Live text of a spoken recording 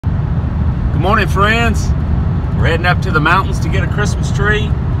morning, friends. We're heading up to the mountains to get a Christmas tree.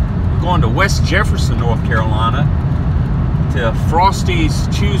 We're going to West Jefferson, North Carolina, to Frosty's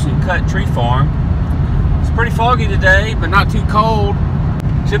Choose and Cut Tree Farm. It's pretty foggy today, but not too cold.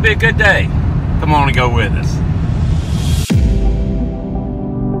 Should be a good day. Come on and go with us.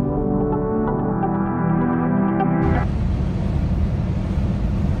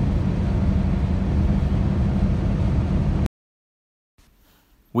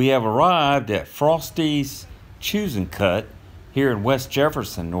 We have arrived at Frosty's Choose and Cut here in West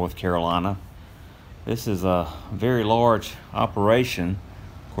Jefferson, North Carolina. This is a very large operation.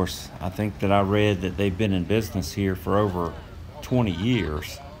 Of course, I think that I read that they've been in business here for over 20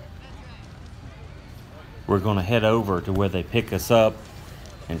 years. We're going to head over to where they pick us up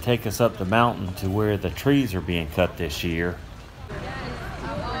and take us up the mountain to where the trees are being cut this year.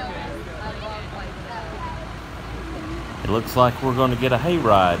 It looks like we're going to get a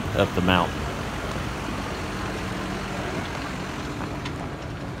hayride up the mountain.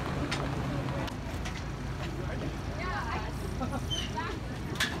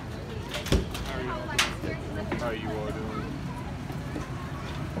 How you all doing?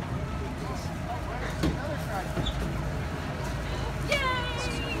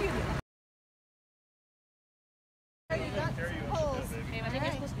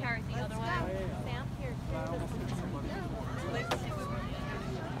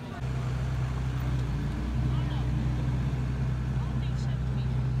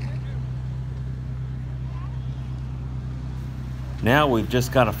 Now we've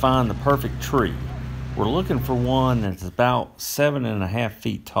just got to find the perfect tree. We're looking for one that's about 7.5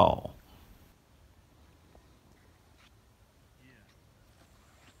 feet tall.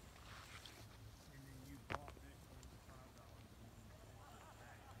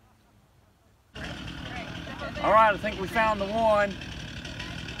 All right, I think we found the one.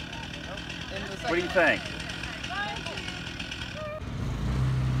 What do you think?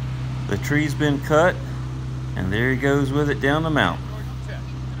 The tree's been cut, and there he goes with it down the mountain.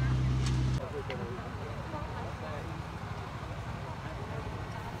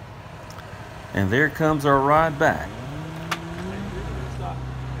 And there comes our ride back.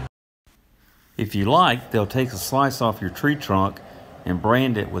 If you like, they'll take a slice off your tree trunk and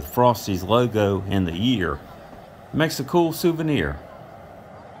brand it with Frosty's logo and the year. It makes a cool souvenir.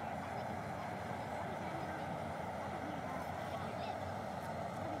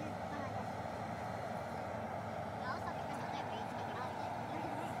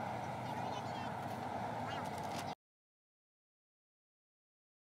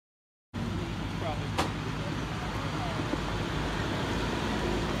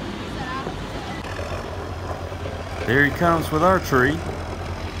 There he comes with our tree.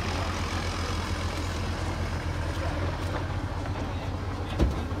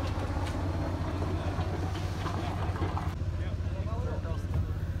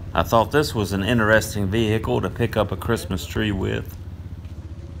 I thought this was an interesting vehicle to pick up a Christmas tree with.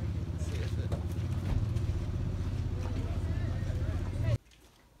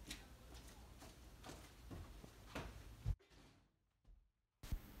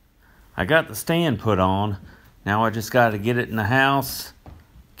 I got the stand put on. Now I just got to get it in the house,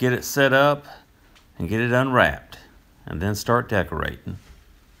 get it set up, and get it unwrapped, and then start decorating.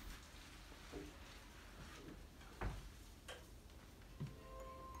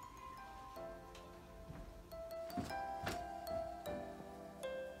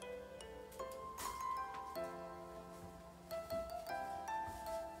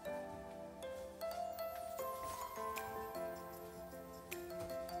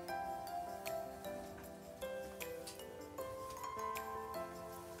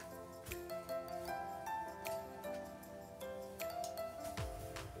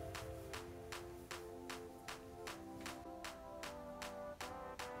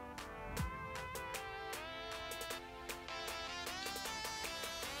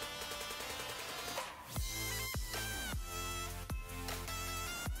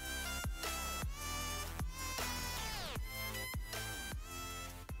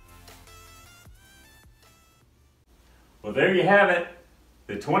 Well, there you have it,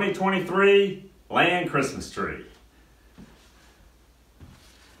 the 2023 Land Christmas tree.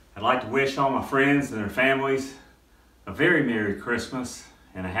 I'd like to wish all my friends and their families a very Merry Christmas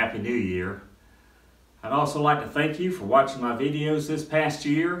and a Happy New Year. I'd also like to thank you for watching my videos this past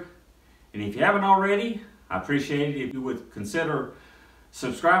year. And if you haven't already, I appreciate it if you would consider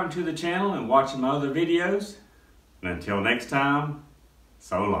subscribing to the channel and watching my other videos. And until next time,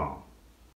 so long.